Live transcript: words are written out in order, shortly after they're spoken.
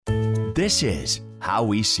This is How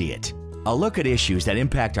We See It, a look at issues that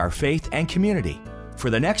impact our faith and community. For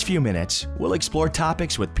the next few minutes, we'll explore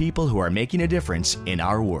topics with people who are making a difference in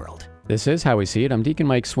our world. This is How We See It. I'm Deacon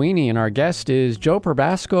Mike Sweeney, and our guest is Joe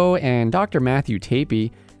Probasco and Dr. Matthew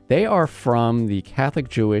Tapie. They are from the Catholic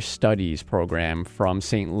Jewish Studies program from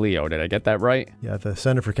St. Leo. Did I get that right? Yeah, the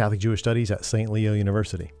Center for Catholic Jewish Studies at St. Leo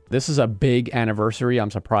University. This is a big anniversary.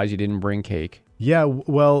 I'm surprised you didn't bring cake. Yeah,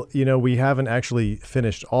 well, we haven't actually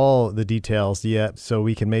finished all the details yet, so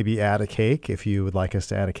we can maybe add a cake if you would like us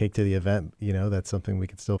to add a cake to the event. That's something we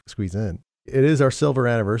can still squeeze in. It is our silver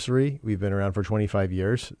anniversary. We've been around for 25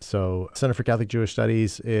 years. So Center for Catholic Jewish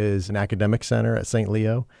Studies is an academic center at St.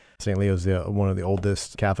 Leo. St. Leo is one of the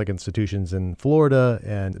oldest Catholic institutions in Florida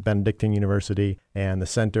and Benedictine University. And the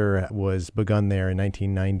center was begun there in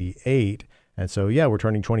 1998. And so, we're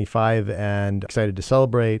turning 25 and excited to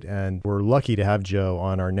celebrate. And we're lucky to have Joe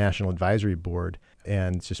on our National Advisory Board.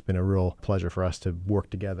 And it's just been a real pleasure for us to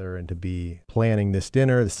work together and to be planning this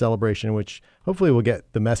dinner, the celebration, which hopefully will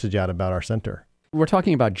get the message out about our center. We're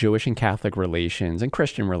talking about Jewish and Catholic relations and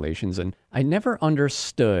Christian relations, and I never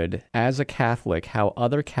understood as a Catholic how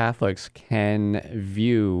other Catholics can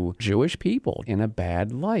view Jewish people in a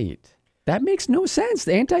bad light. That makes no sense.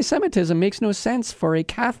 The anti-Semitism makes no sense for a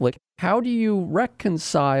Catholic. How do you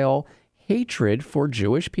reconcile hatred for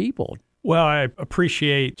Jewish people? Well, I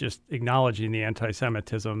appreciate just acknowledging the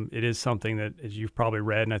anti-Semitism. It is something that, as you've probably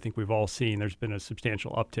read, and I think we've all seen, there's been a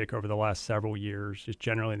substantial uptick over the last several years, just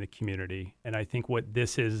generally in the community. And I think what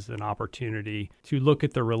this is an opportunity to look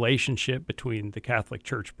at the relationship between the Catholic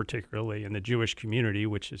Church particularly and the Jewish community,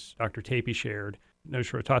 which is Dr. Tapie shared.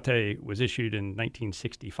 Nostra Aetate was issued in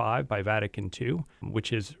 1965 by Vatican II,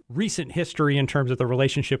 which is recent history in terms of the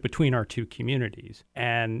relationship between our two communities.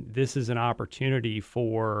 And this is an opportunity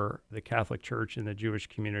for the Catholic Church and the Jewish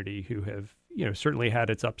community, who have certainly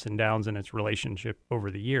had its ups and downs in its relationship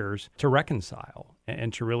over the years, to reconcile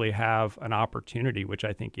and to really have an opportunity, which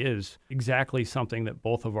I think is exactly something that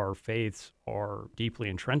both of our faiths are deeply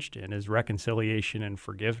entrenched in, is reconciliation and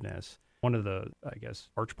forgiveness. One of the,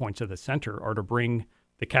 arch points of the center are to bring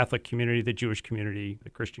the Catholic community, the Jewish community,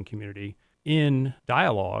 the Christian community in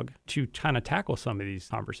dialogue to kind of tackle some of these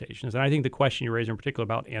conversations. And I think the question you raise in particular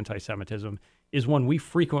about anti-Semitism is one we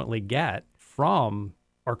frequently get from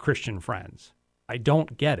our Christian friends. I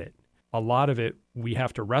don't get it. A lot of it we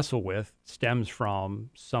have to wrestle with stems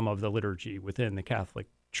from some of the liturgy within the Catholic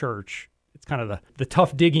Church. It's kind of the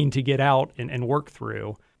tough digging to get out and work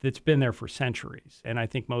through that's been there for centuries. And I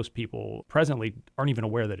think most people presently aren't even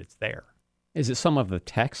aware that it's there. Is it some of the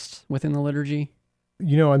texts within the liturgy?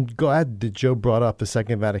 I'm glad that Joe brought up the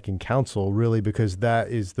Second Vatican Council, really, because that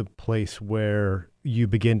is the place where you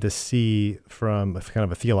begin to see, from a kind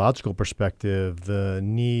of a theological perspective, the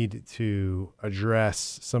need to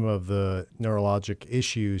address some of the neurologic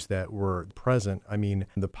issues that were present. I mean,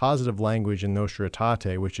 the positive language in Nostra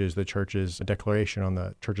Aetate, which is the Church's declaration on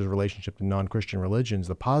the Church's relationship to non-Christian religions,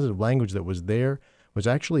 the positive language that was there was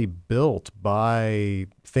actually built by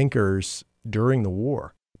thinkers during the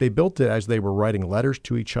war. They built it as they were writing letters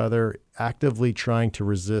to each other, actively trying to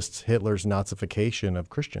resist Hitler's Nazification of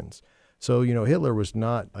Christians. So, Hitler was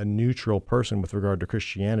not a neutral person with regard to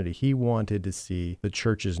Christianity. He wanted to see the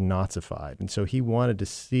churches Nazified. And so he wanted to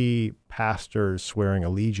see pastors swearing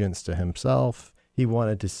allegiance to himself. He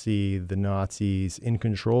wanted to see the Nazis in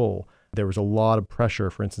control. There was a lot of pressure,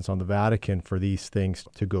 for instance, on the Vatican for these things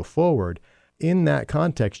to go forward. In that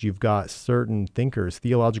context, you've got certain thinkers,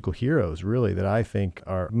 theological heroes, really, that I think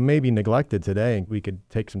are maybe neglected today. We could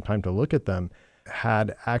take some time to look at them,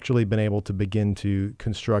 had actually been able to begin to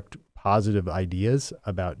construct positive ideas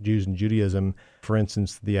about Jews and Judaism. For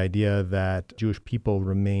instance, the idea that Jewish people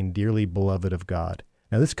remain dearly beloved of God.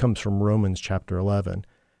 Now, this comes from Romans chapter 11,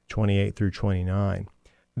 28 through 29.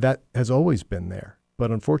 That has always been there. But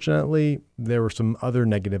unfortunately, there were some other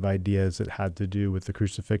negative ideas that had to do with the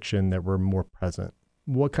crucifixion that were more present.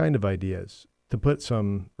 What kind of ideas? To put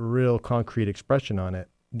some real concrete expression on it,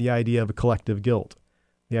 the idea of a collective guilt,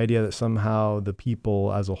 the idea that somehow the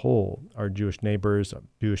people as a whole, our Jewish neighbors,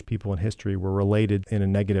 Jewish people in history, were related in a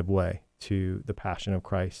negative way to the Passion of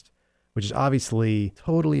Christ, which is obviously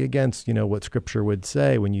totally against, what Scripture would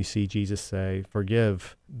say when you see Jesus say,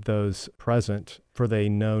 "Forgive those present, for they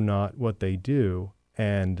know not what they do."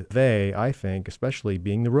 And they, I think, especially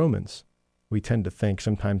being the Romans, we tend to think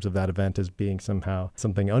sometimes of that event as being somehow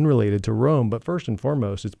something unrelated to Rome. But first and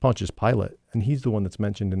foremost, it's Pontius Pilate, and he's the one that's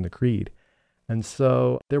mentioned in the creed. And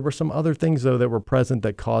so there were some other things, though, that were present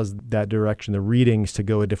that caused that direction, the readings to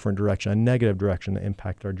go a different direction, a negative direction that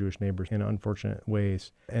impacted our Jewish neighbors in unfortunate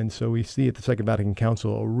ways. And so we see at the Second Vatican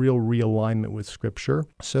Council a real realignment with Scripture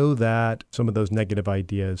so that some of those negative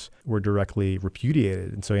ideas were directly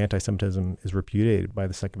repudiated. And so anti-Semitism is repudiated by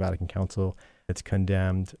the Second Vatican Council. It's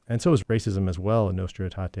condemned. And so is racism as well in Nostra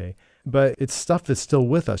Aetate. But it's stuff that's still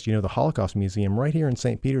with us. You know, the Holocaust Museum right here in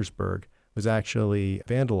St. Petersburg was actually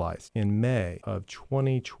vandalized in May of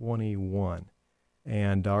 2021.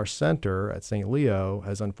 And our center at St. Leo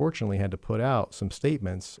has unfortunately had to put out some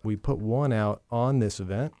statements. We put one out on this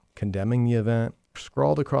event, condemning the event.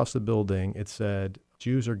 Scrawled across the building, it said,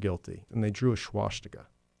 "Jews are guilty." And they drew a swastika.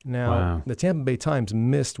 Now, The Tampa Bay Times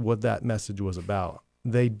missed what that message was about.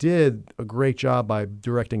 They did a great job by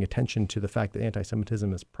directing attention to the fact that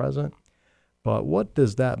anti-Semitism is present. But what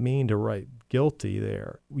does that mean to write guilty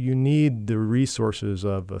there? You need the resources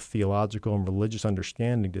of a theological and religious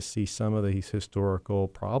understanding to see some of these historical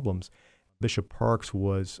problems. Bishop Parks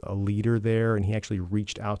was a leader there, and he actually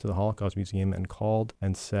reached out to the Holocaust Museum and called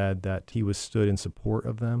and said that he was stood in support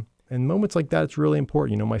of them. In moments like that, it's really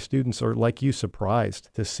important. You know, my students are, like you,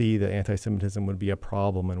 surprised to see that anti-Semitism would be a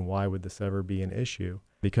problem, and why would this ever be an issue?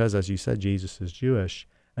 Because, as you said, Jesus is Jewish.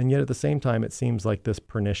 And yet at the same time, it seems like this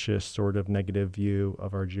pernicious sort of negative view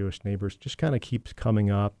of our Jewish neighbors just kind of keeps coming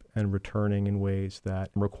up and returning in ways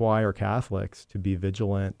that require Catholics to be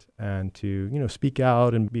vigilant and to, you know, speak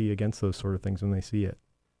out and be against those sort of things when they see it.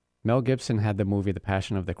 Mel Gibson had the movie The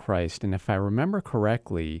Passion of the Christ, and if I remember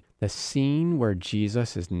correctly, the scene where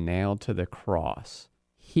Jesus is nailed to the cross,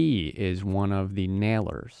 he is one of the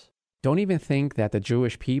nailers. Don't even think that the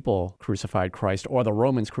Jewish people crucified Christ or the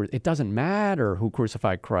Romans. It doesn't matter who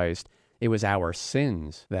crucified Christ. It was our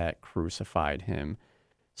sins that crucified him.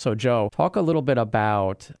 So, Joe, talk a little bit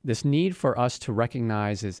about this need for us to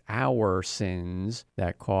recognize it's our sins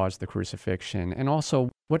that caused the crucifixion. And also,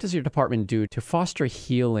 what does your department do to foster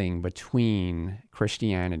healing between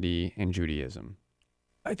Christianity and Judaism?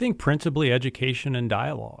 I think principally education and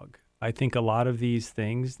dialogue. I think a lot of these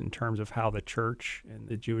things, in terms of how the church and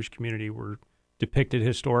the Jewish community were depicted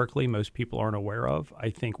historically, most people aren't aware of. I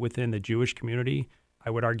think within the Jewish community, I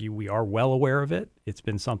would argue we are well aware of it. It's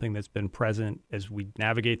been something that's been present as we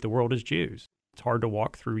navigate the world as Jews. It's hard to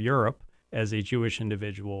walk through Europe as a Jewish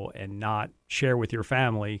individual and not share with your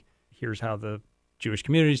family, here's how the Jewish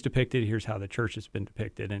community is depicted, here's how the church has been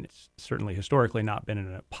depicted, and it's certainly historically not been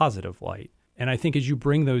in a positive light. And I think as you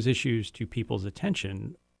bring those issues to people's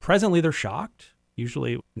attention, presently they're shocked,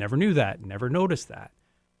 usually never knew that, never noticed that.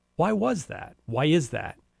 Why was that? Why is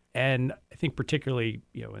that? And I think particularly,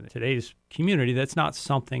 you know, in today's community, that's not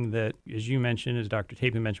something that, as you mentioned, as Dr.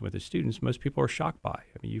 Tapie mentioned with his students, most people are shocked by.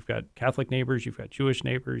 I mean, you've got Catholic neighbors, you've got Jewish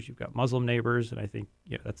neighbors, you've got Muslim neighbors, and I think,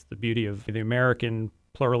 you know, that's the beauty of the American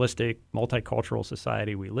pluralistic, multicultural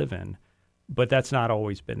society we live in. But that's not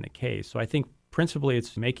always been the case. So I think principally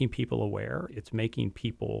it's making people aware, it's making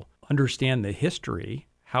people understand the history,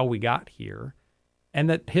 how we got here, and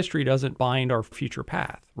that history doesn't bind our future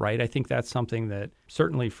path, right? I think that's something that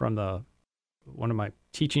certainly from one of my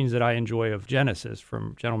teachings that I enjoy of Genesis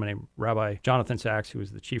from a gentleman named Rabbi Jonathan Sachs, who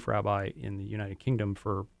was the chief rabbi in the United Kingdom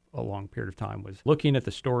for a long period of time, was looking at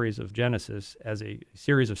the stories of Genesis as a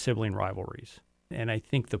series of sibling rivalries. And I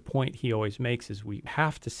think the point he always makes is we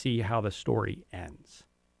have to see how the story ends.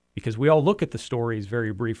 Because we all look at the stories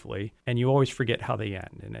very briefly, and you always forget how they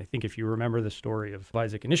end. And I think if you remember the story of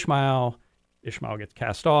Isaac and Ishmael gets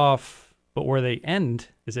cast off, but where they end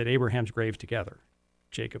is at Abraham's grave together.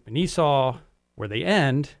 Jacob and Esau, where they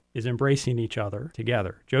end, is embracing each other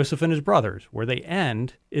together. Joseph and his brothers, where they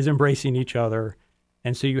end, is embracing each other.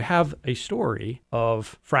 And so you have a story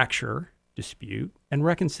of fracture, dispute, and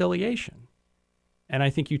reconciliation. And I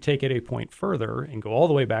think you take it a point further and go all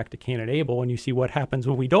the way back to Cain and Abel, and you see what happens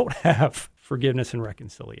when we don't have forgiveness and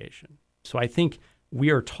reconciliation. So I think we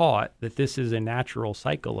are taught that this is a natural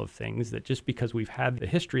cycle of things, that just because we've had the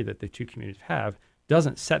history that the two communities have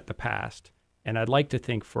doesn't set the past. And I'd like to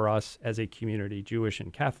think for us as a community, Jewish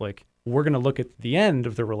and Catholic, we're going to look at the end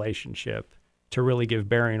of the relationship to really give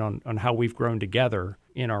bearing on how we've grown together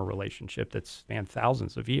in our relationship that's spanned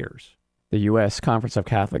thousands of years. The U.S. Conference of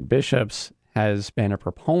Catholic Bishops has been a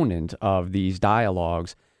proponent of these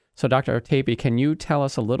dialogues. So, Dr. Tapie, can you tell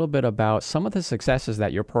us a little bit about some of the successes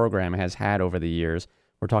that your program has had over the years?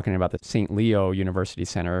 We're talking about the St. Leo University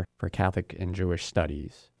Center for Catholic and Jewish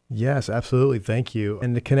Studies. Yes, absolutely. Thank you.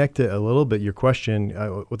 And to connect it a little bit, your question, I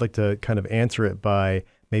would like to kind of answer it by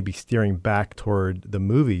maybe steering back toward the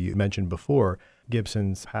movie you mentioned before,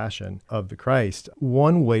 Gibson's Passion of the Christ.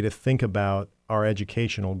 One way to think about our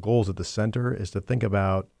educational goals at the center is to think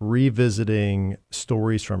about revisiting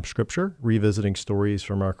stories from Scripture, revisiting stories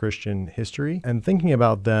from our Christian history, and thinking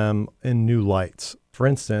about them in new lights. For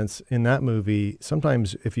instance, in that movie,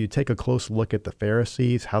 sometimes if you take a close look at the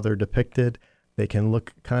Pharisees, how they're depicted, they can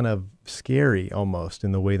look kind of scary almost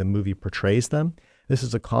in the way the movie portrays them. This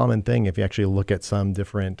is a common thing if you actually look at some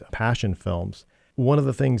different passion films. One of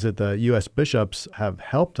the things that the U.S. bishops have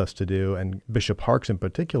helped us to do, and Bishop Harks in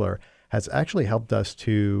particular, has actually helped us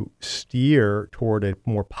to steer toward a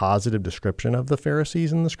more positive description of the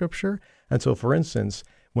Pharisees in the Scripture. And so, for instance,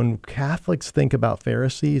 when Catholics think about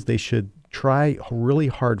Pharisees, they should try really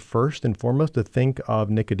hard first and foremost to think of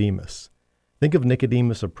Nicodemus. Think of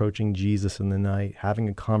Nicodemus approaching Jesus in the night, having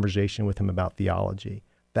a conversation with him about theology.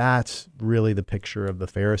 That's really the picture of the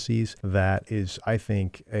Pharisees that is, I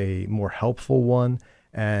think, a more helpful one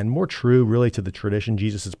and more true really to the tradition.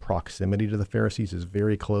 Jesus' proximity to the Pharisees is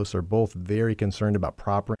very close. They're both very concerned about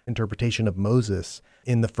proper interpretation of Moses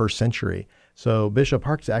in the first century. So Bishop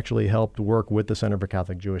Harks actually helped work with the Center for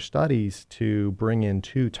Catholic Jewish Studies to bring in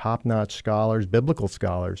two top-notch scholars, biblical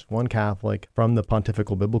scholars, one Catholic from the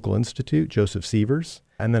Pontifical Biblical Institute, Joseph Sievers,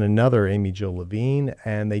 and then another, Amy Jill Levine,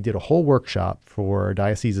 and they did a whole workshop for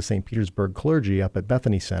Diocese of St. Petersburg clergy up at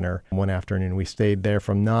Bethany Center one afternoon. We stayed there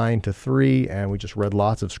from 9 to 3, and we just read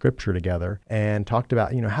lots of scripture together and talked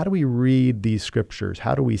about, how do we read these scriptures?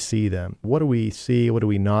 How do we see them? What do we see? What do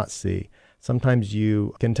we not see? Sometimes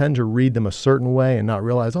you can tend to read them a certain way and not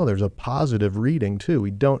realize, there's a positive reading too. We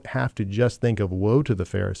don't have to just think of woe to the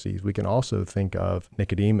Pharisees. We can also think of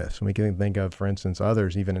Nicodemus. And we can think of, for instance,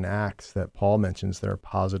 others, even in Acts that Paul mentions that are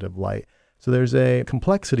positive light. So there's a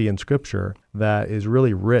complexity in Scripture that is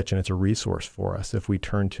really rich, and it's a resource for us if we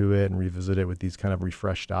turn to it and revisit it with these kind of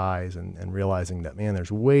refreshed eyes and realizing that,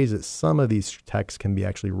 there's ways that some of these texts can be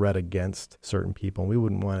actually read against certain people. And we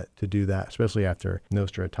wouldn't want it to do that, especially after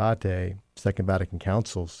Nostra Aetate. Second Vatican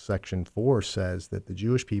Council, Section 4 says that the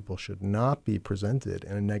Jewish people should not be presented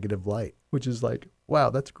in a negative light, which is like, wow,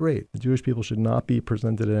 that's great. The Jewish people should not be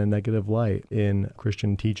presented in a negative light in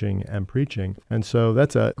Christian teaching and preaching. And so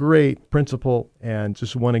that's a great principle and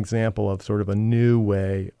just one example of sort of a new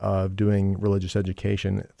way of doing religious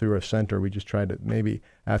education through a center. We just try to maybe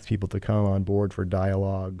ask people to come on board for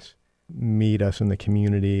dialogues, meet us in the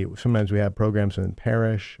community. Sometimes we have programs in a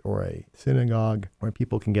parish or a synagogue where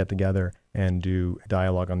people can get together and do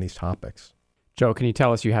dialogue on these topics. Joe, can you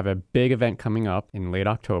tell us, you have a big event coming up in late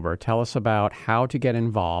October. Tell us about how to get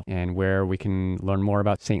involved and where we can learn more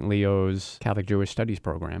about St. Leo's Catholic Jewish Studies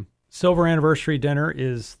program. Silver Anniversary Dinner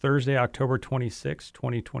is Thursday, October 26,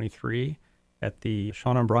 2023 at the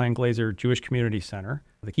Sean and Brian Glazer Jewish Community Center.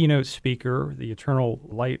 The keynote speaker, the Eternal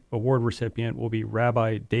Light Award recipient, will be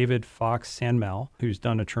Rabbi David Fox Sanmel, who's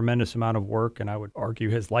done a tremendous amount of work, and I would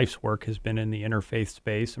argue his life's work has been in the interfaith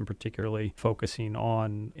space and particularly focusing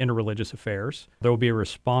on interreligious affairs. There will be a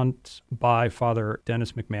response by Father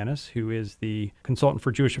Dennis McManus, who is the consultant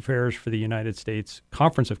for Jewish affairs for the United States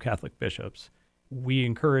Conference of Catholic Bishops. We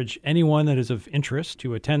encourage anyone that is of interest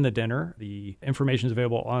to attend the dinner. The information is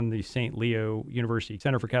available on the St. Leo University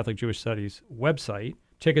Center for Catholic Jewish Studies website.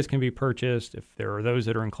 Tickets can be purchased. If there are those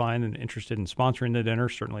that are inclined and interested in sponsoring the dinner,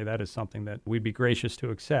 certainly that is something that we'd be gracious to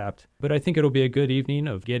accept. But I think it'll be a good evening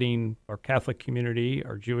of getting our Catholic community,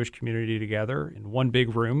 our Jewish community together in one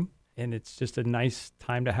big room. And it's just a nice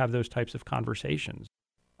time to have those types of conversations.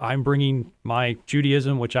 I'm bringing my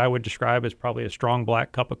Judaism, which I would describe as probably a strong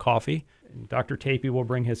black cup of coffee. And Dr. Tapie will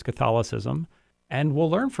bring his Catholicism, and we'll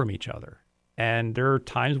learn from each other. And there are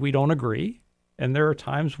times we don't agree, and there are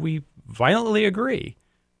times we violently agree.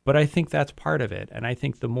 But I think that's part of it. And I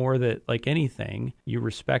think the more that, like anything, you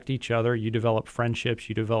respect each other, you develop friendships,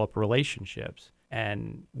 you develop relationships.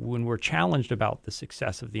 And when we're challenged about the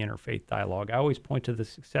success of the interfaith dialogue, I always point to the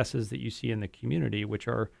successes that you see in the community, which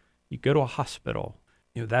are you go to a hospital.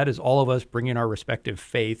 That is all of us bringing our respective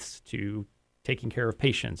faiths to taking care of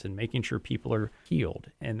patients and making sure people are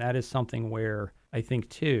healed. And that is something where I think,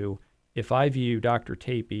 too, if I view Dr.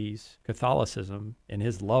 Tapie's Catholicism and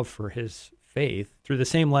his love for his faith through the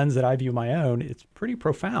same lens that I view my own, it's pretty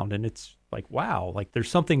profound. And it's like, wow, like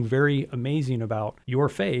there's something very amazing about your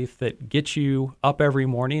faith that gets you up every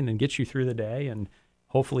morning and gets you through the day. And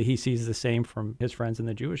hopefully he sees the same from his friends in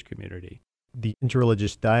the Jewish community. The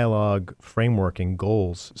interreligious dialogue framework and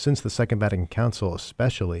goals, since the Second Vatican Council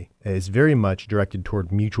especially, is very much directed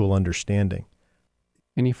toward mutual understanding.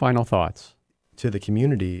 Any final thoughts? To the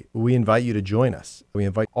community, we invite you to join us. We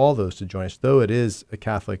invite all those to join us. Though it is a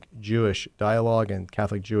Catholic Jewish dialogue and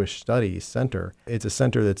Catholic Jewish studies center, it's a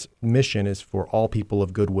center that's mission is for all people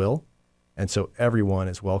of goodwill. And so everyone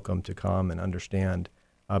is welcome to come and understand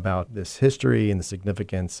about this history and the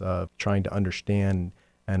significance of trying to understand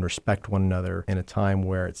and respect one another in a time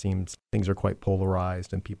where it seems things are quite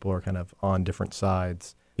polarized and people are kind of on different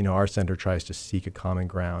sides. Our center tries to seek a common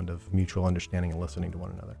ground of mutual understanding and listening to one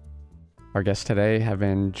another. Our guests today have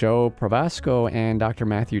been Joe Probasco and Dr.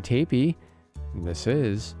 Matthew Tapie. This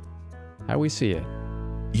is How We See It.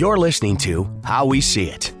 You're listening to How We See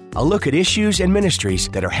It, a look at issues and ministries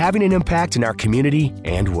that are having an impact in our community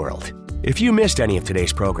and world. If you missed any of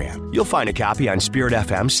today's program, you'll find a copy on Spirit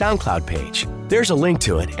FM's SoundCloud page. There's a link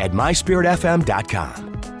to it at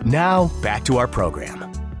myspiritfm.com. Now, back to our program.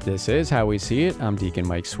 This is How We See It. I'm Deacon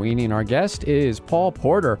Mike Sweeney, and our guest is Paul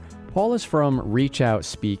Porter. Paul is from Reach Out,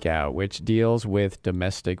 Speak Out, which deals with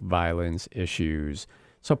domestic violence issues.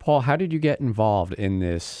 So, Paul, how did you get involved in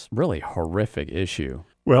this really horrific issue?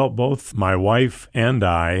 Well, both my wife and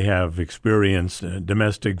I have experienced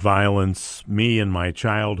domestic violence, me in my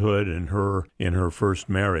childhood and her in her first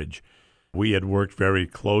marriage. We had worked very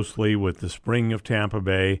closely with the Spring of Tampa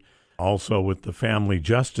Bay, also with the Family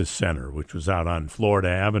Justice Center, which was out on Florida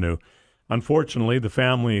Avenue. Unfortunately, the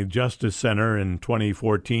Family Justice Center in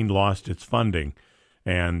 2014 lost its funding,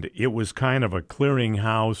 and it was kind of a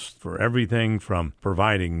clearinghouse for everything from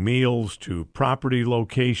providing meals to property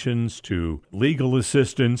locations to legal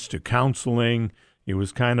assistance to counseling. It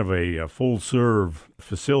was kind of a full-serve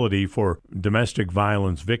facility for domestic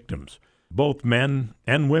violence victims, both men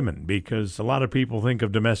and women, because a lot of people think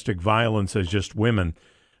of domestic violence as just women.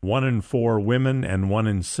 1 in 4 women and 1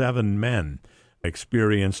 in 7 men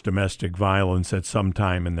experience domestic violence at some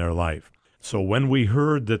time in their life. So when we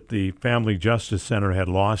heard that the Family Justice Center had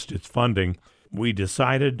lost its funding, we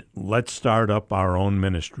decided, let's start up our own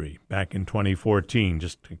ministry back in 2014,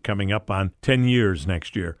 just coming up on 10 years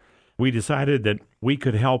next year. We decided that we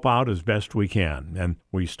could help out as best we can. And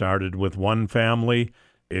we started with one family.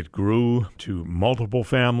 It grew to multiple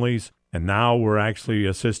families. And now we're actually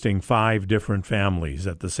assisting 5 different families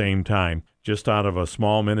at the same time, just out of a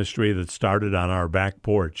small ministry that started on our back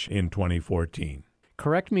porch in 2014.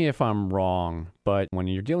 Correct me if I'm wrong, but when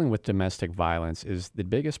you're dealing with domestic violence, is the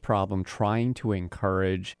biggest problem trying to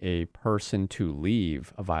encourage a person to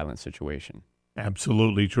leave a violent situation?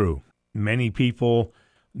 Absolutely true. Many people,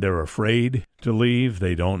 they're afraid to leave.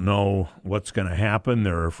 They don't know what's going to happen.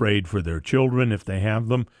 They're afraid for their children if they have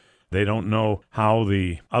them. They don't know how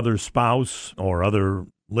the other spouse or other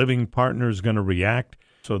living partner is going to react,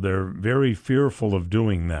 so they're very fearful of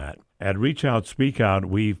doing that. At Reach Out, Speak Out,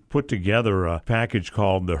 we've put together a package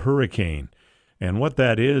called the Hurricane, and what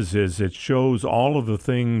that is it shows all of the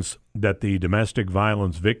things that the domestic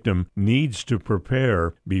violence victim needs to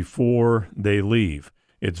prepare before they leave.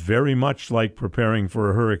 It's very much like preparing for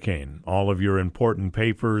a hurricane. All of your important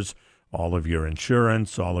papers, all of your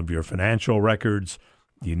insurance, all of your financial records,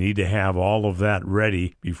 you need to have all of that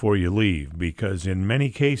ready before you leave, because in many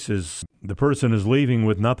cases, the person is leaving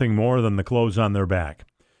with nothing more than the clothes on their back.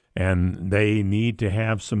 And they need to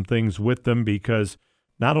have some things with them, because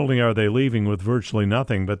not only are they leaving with virtually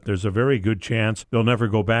nothing, but there's a very good chance they'll never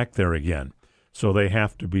go back there again. So they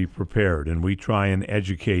have to be prepared, and we try and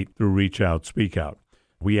educate through Reach Out, Speak Out.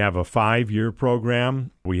 We have a 5-year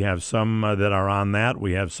program. We have some that are on that.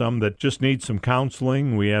 We have some that just need some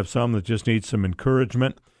counseling. We have some that just need some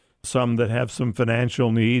encouragement, some that have some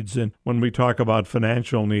financial needs. And when we talk about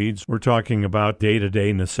financial needs, we're talking about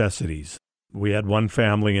day-to-day necessities. We had one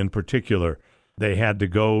family in particular. They had to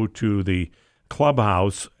go to the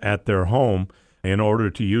clubhouse at their home in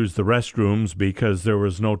order to use the restrooms because there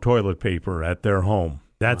was no toilet paper at their home.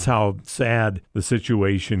 That's how sad the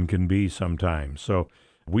situation can be sometimes. So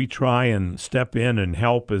we try and step in and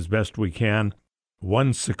help as best we can.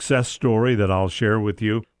 One success story that I'll share with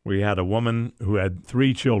you, we had a woman who had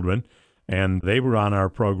 3 children, and they were on our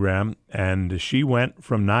program, and she went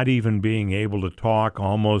from not even being able to talk,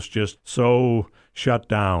 almost just so shut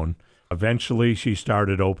down. Eventually, she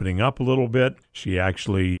started opening up a little bit. She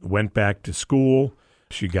actually went back to school.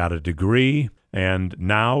 She got a degree, and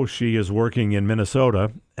now she is working in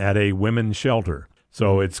Minnesota at a women's shelter.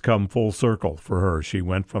 So it's come full circle for her. She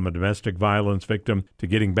went from a domestic violence victim to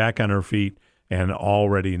getting back on her feet and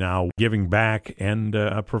already now giving back and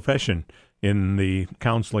a profession in the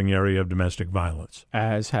counseling area of domestic violence.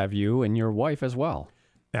 As have you and your wife as well.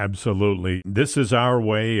 Absolutely. This is our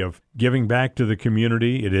way of giving back to the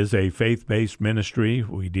community. It is a faith-based ministry.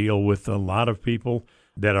 We deal with a lot of people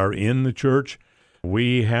that are in the church.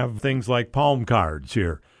 We have things like palm cards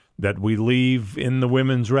here that we leave in the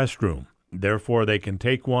women's restroom. Therefore, they can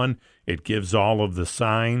take one. It gives all of the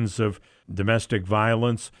signs of domestic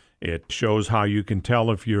violence. It shows how you can tell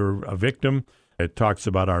if you're a victim. It talks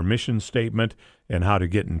about our mission statement and how to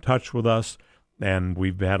get in touch with us. And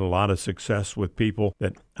we've had a lot of success with people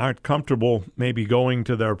that aren't comfortable maybe going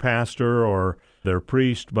to their pastor or their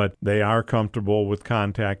priest, but they are comfortable with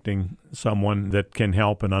contacting someone that can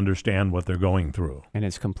help and understand what they're going through. And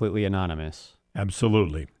it's completely anonymous.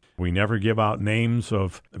 Absolutely. We never give out names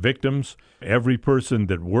of victims. Every person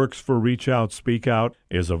that works for Reach Out, Speak Out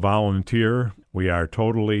is a volunteer. We are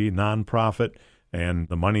totally nonprofit, and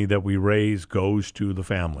the money that we raise goes to the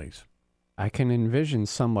families. I can envision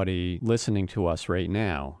somebody listening to us right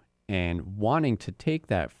now and wanting to take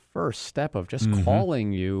that first step of just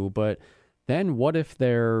calling you, but then what if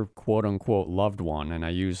their quote-unquote loved one, and I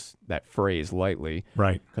use that phrase lightly,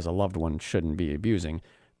 right, because a loved one shouldn't be abusing,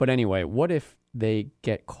 but anyway, what if they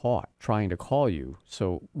get caught trying to call you?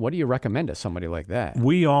 So what do you recommend to somebody like that?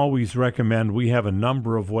 We always recommend, we have a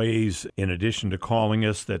number of ways in addition to calling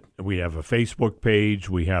us, that we have a Facebook page,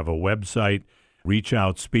 we have a website,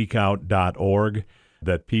 reachoutspeakout.org,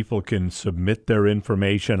 that people can submit their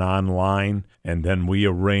information online, and then we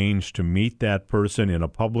arrange to meet that person in a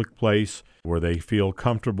public place where they feel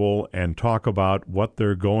comfortable and talk about what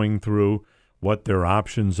they're going through, what their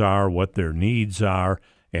options are, what their needs are,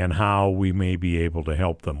 and how we may be able to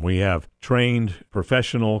help them. We have trained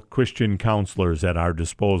professional Christian counselors at our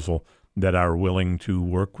disposal that are willing to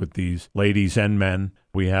work with these ladies and men.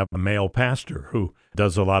 We have a male pastor who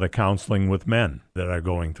does a lot of counseling with men that are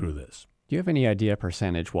going through this. Do you have any idea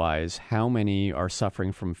percentage-wise how many are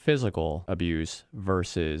suffering from physical abuse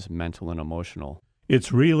versus mental and emotional?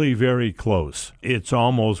 It's really very close. It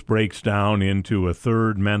almost breaks down into a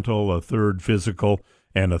third mental, a third physical,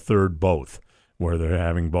 and a third both, where they're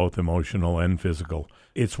having both emotional and physical.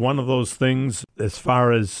 It's one of those things as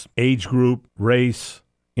far as age group, race,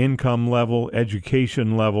 income level,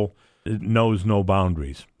 education level, it knows no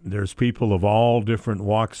boundaries. There's people of all different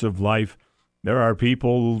walks of life. There are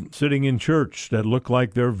people sitting in church that look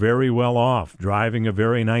like they're very well off, driving a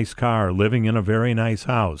very nice car, living in a very nice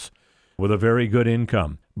house with a very good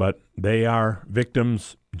income. But they are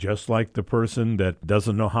victims just like the person that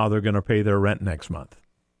doesn't know how they're going to pay their rent next month.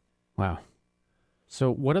 Wow.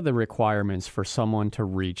 So what are the requirements for someone to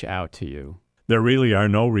reach out to you? There really are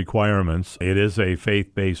no requirements. It is a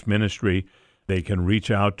faith-based ministry. They can reach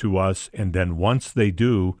out to us, and then once they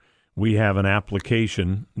do, we have an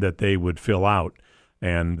application that they would fill out.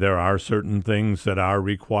 And there are certain things that are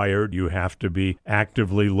required. You have to be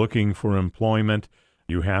actively looking for employment.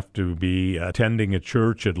 You have to be attending a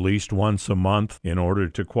church at least once a month in order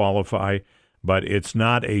to qualify. But it's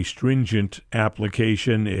not a stringent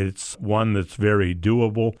application. It's one that's very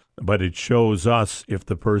doable, but it shows us if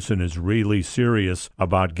the person is really serious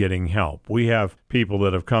about getting help. We have people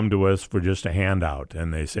that have come to us for just a handout,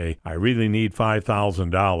 and they say, I really need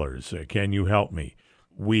 $5,000. Can you help me?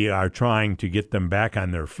 We are trying to get them back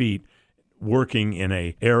on their feet, working in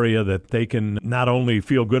an area that they can not only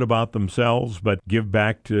feel good about themselves, but give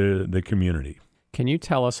back to the community. Can you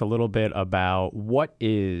tell us a little bit about what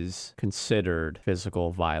is considered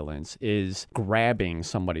physical violence? Is grabbing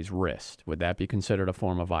somebody's wrist, would that be considered a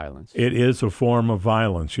form of violence? It is a form of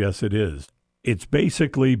violence. Yes, it is. It's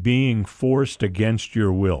basically being forced against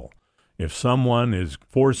your will. If someone is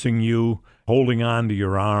forcing you, holding on to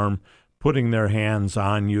your arm, putting their hands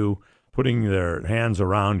on you, putting their hands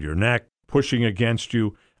around your neck, pushing against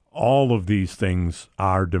you, all of these things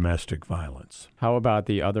are domestic violence. How about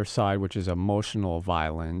the other side, which is emotional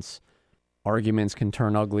violence? Arguments can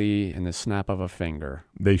turn ugly in the snap of a finger.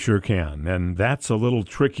 They sure can. And that's a little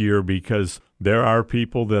trickier because there are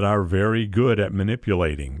people that are very good at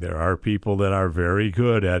manipulating. There are people that are very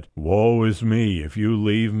good at, woe is me. If you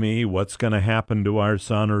leave me, what's going to happen to our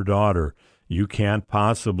son or daughter? You can't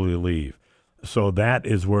possibly leave. So that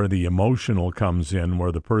is where the emotional comes in,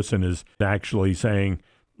 where the person is actually saying,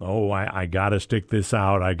 oh, I got to stick this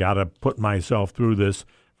out. I got to put myself through this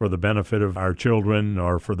for the benefit of our children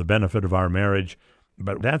or for the benefit of our marriage.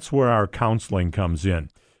 But that's where our counseling comes in,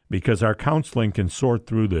 because our counseling can sort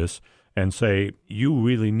through this and say, you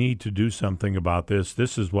really need to do something about this.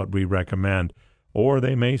 This is what we recommend. Or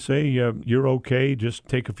they may say, you're okay, just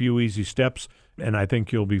take a few easy steps, and I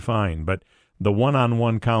think you'll be fine. But the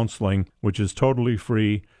one-on-one counseling, which is totally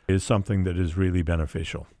free, is something that is really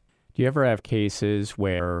beneficial. Do you ever have cases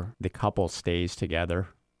where the couple stays together?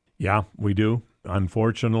 Yeah, we do.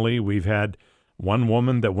 Unfortunately, we've had one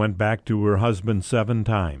woman that went back to her husband 7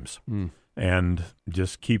 times and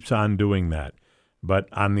just keeps on doing that. But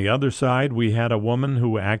on the other side, we had a woman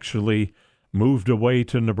who actually moved away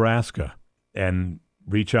to Nebraska, and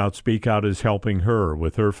Reach Out, Speak Out is helping her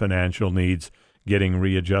with her financial needs, getting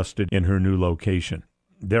readjusted in her new location.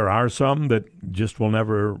 There are some that just will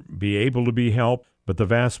never be able to be helped, but the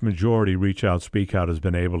vast majority, Reach Out, Speak Out has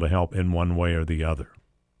been able to help in one way or the other.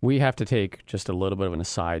 We have to take just a little bit of an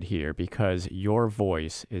aside here because your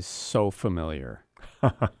voice is so familiar.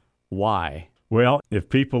 Why? Well, if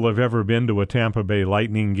people have ever been to a Tampa Bay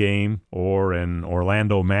Lightning game or an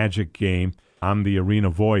Orlando Magic game, I'm the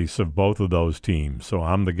arena voice of both of those teams. So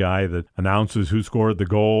I'm the guy that announces who scored the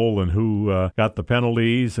goal and who got the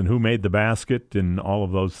penalties and who made the basket and all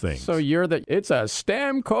of those things. So it's a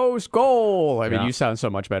Stamkos goal. I mean, you sound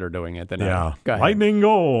so much better doing it than I do. Go ahead. Lightning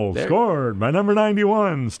goal scored by number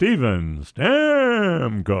 91, Steven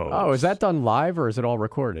Stamkos. Oh, is that done live or is it all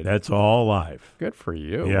recorded? That's all live. Good for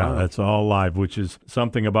you. Yeah, Wow. that's all live, which is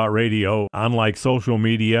something about radio. Unlike social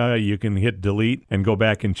media, you can hit delete and go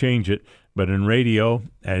back and change it. But in radio,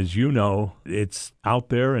 as you know, it's out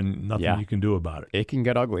there and nothing you can do about it. It can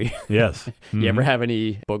get ugly. Yes. You ever have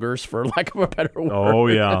any boogers, for lack of a better word? Oh,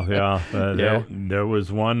 yeah. There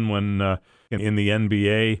was one when in the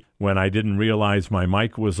NBA when I didn't realize my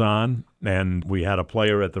mic was on, and we had a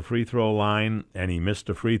player at the free throw line, and he missed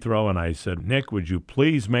a free throw, and I said, Nick, would you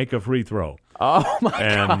please make a free throw? Oh, my gosh.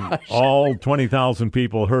 And all 20,000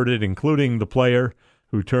 people heard it, including the player,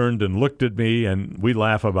 who turned and looked at me, and we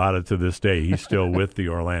laugh about it to this day. He's still with the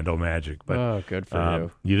Orlando Magic. But, oh, good for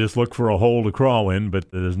you. You just look for a hole to crawl in,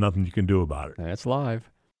 but there's nothing you can do about it. That's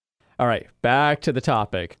live. All right, back to the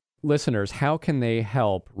topic. Listeners, how can they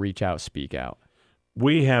help Reach Out, Speak Out?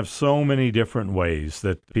 We have so many different ways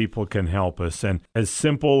that people can help us, and as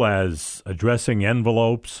simple as addressing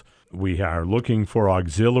envelopes. We are looking for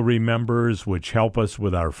auxiliary members, which help us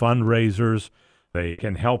with our fundraisers. They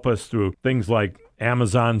can help us through things like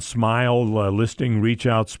Amazon Smile listing Reach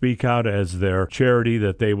Out, Speak Out as their charity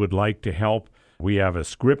that they would like to help. We have a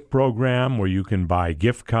script program where you can buy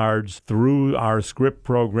gift cards through our script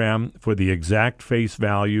program for the exact face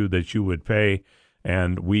value that you would pay,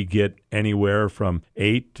 and we get anywhere from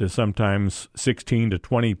 8 to sometimes 16 to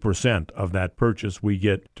 20% of that purchase we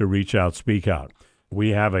get to Reach Out, Speak Out. We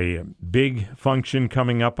have a big function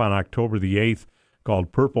coming up on October the 8th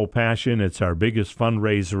called Purple Passion. It's our biggest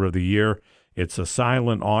fundraiser of the year. It's a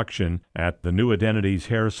silent auction at the New Identities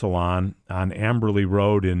Hair Salon on Amberley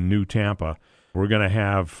Road in New Tampa. We're going to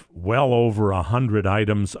have well over 100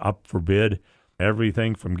 items up for bid,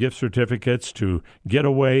 everything from gift certificates to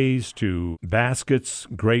getaways to baskets.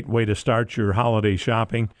 Great way to start your holiday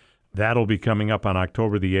shopping. That'll be coming up on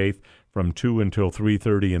October the 8th from 2 until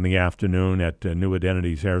 3:30 in the afternoon at New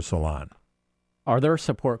Identities Hair Salon. Are there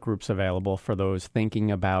support groups available for those thinking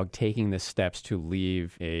about taking the steps to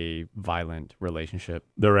leave a violent relationship?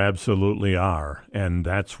 There absolutely are, and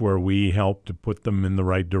that's where we help to put them in the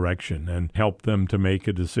right direction and help them to make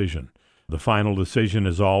a decision. The final decision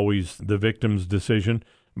is always the victim's decision,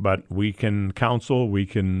 but we can counsel, we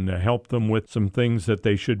can help them with some things that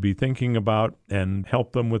they should be thinking about and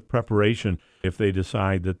help them with preparation if they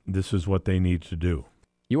decide that this is what they need to do.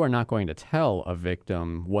 You are not going to tell a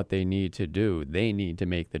victim what they need to do. They need to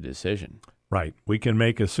make the decision. Right. We can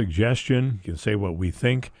make a suggestion. You can say what we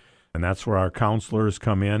think, and that's where our counselors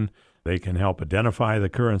come in. They can help identify the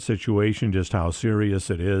current situation, just how serious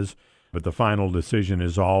it is. But the final decision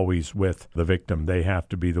is always with the victim. They have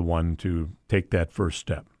to be the one to take that first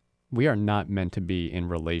step. We are not meant to be in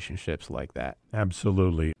relationships like that.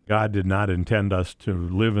 Absolutely. God did not intend us to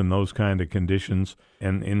live in those kind of conditions.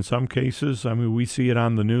 And in some cases, I mean, we see it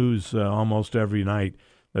on the news almost every night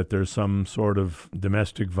that there's some sort of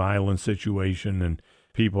domestic violence situation and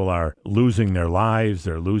people are losing their lives,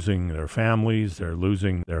 they're losing their families, they're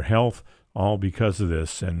losing their health, all because of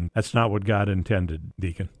this. And that's not what God intended,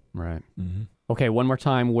 Deacon. Right. Mm-hmm. Okay, one more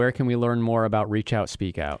time. Where can we learn more about Reach Out,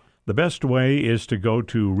 Speak Out? The best way is to go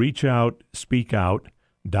to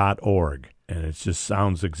reachoutspeakout.org. And it just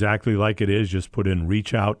sounds exactly like it is. Just put in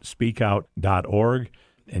reachoutspeakout.org,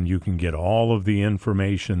 and you can get all of the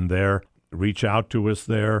information there. Reach out to us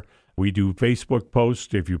there. We do Facebook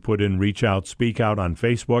posts. If you put in Reach Out, Speak Out on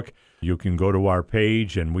Facebook, you can go to our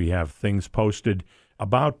page, and we have things posted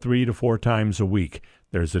about 3 to 4 times a week.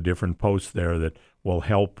 There's a different post there that will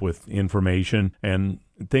help with information and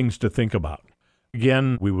things to think about.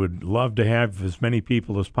 Again, we would love to have as many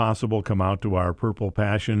people as possible come out to our Purple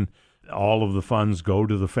Passion. All of the funds go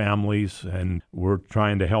to the families, and we're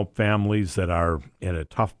trying to help families that are in a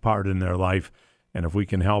tough part in their life. And if we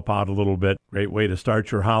can help out a little bit, great way to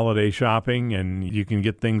start your holiday shopping, and you can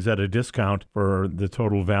get things at a discount for the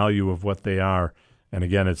total value of what they are. And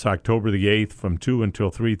again, it's October the 8th from 2 until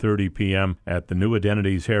 3:30 p.m. at the New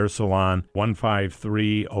Identities Hair Salon,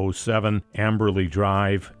 15307 Amberley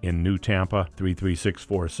Drive in New Tampa,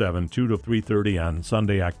 33647, 2 to 3:30 on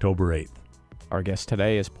Sunday, October 8th. Our guest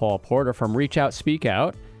today is Paul Porter from Reach Out, Speak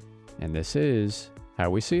Out, and this is how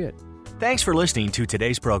we see it. Thanks for listening to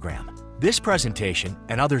today's program. This presentation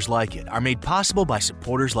and others like it are made possible by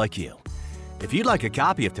supporters like you. If you'd like a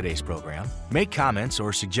copy of today's program, make comments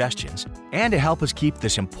or suggestions, and to help us keep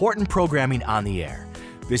this important programming on the air,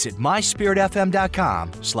 visit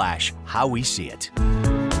myspiritfm.com/howweseeit.